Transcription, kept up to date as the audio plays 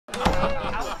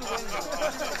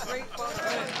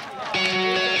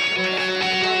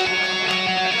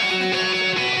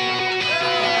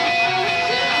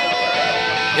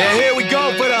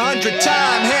100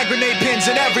 times. Hand grenade pins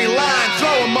in every line.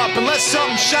 Throw them up and let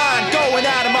something shine. Going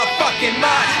out of my fucking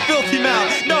mind. Filthy mouth,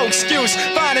 no excuse.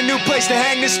 Find a new place to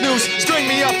hang this noose. String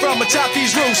me up from atop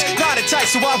these roofs. Knot it tight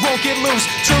so I won't get loose.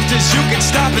 Truth is you can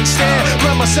stop and stare.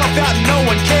 Run myself out and no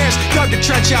one cares. Dug the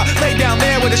trench out, lay down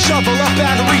there with a shovel up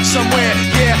out of reach somewhere.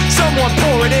 Yeah, someone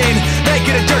pour it in. Make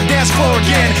it a dirt dance floor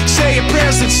again. Say your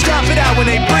prayers and stop it out when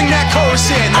they bring that chorus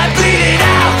in. I bleed it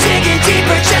out, digging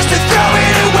deeper just to throw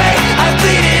it away. I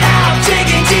bleed it out,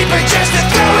 digging deeper just to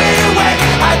throw it away.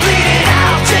 I bleed it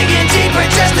out, digging deeper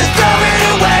just to throw it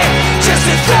away. Just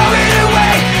to throw it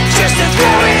away, just to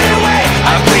throw it away.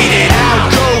 I bleed it out.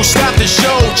 Go, stop the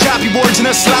show. Choppy words and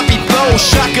a sloppy flow.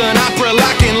 Shotgun, I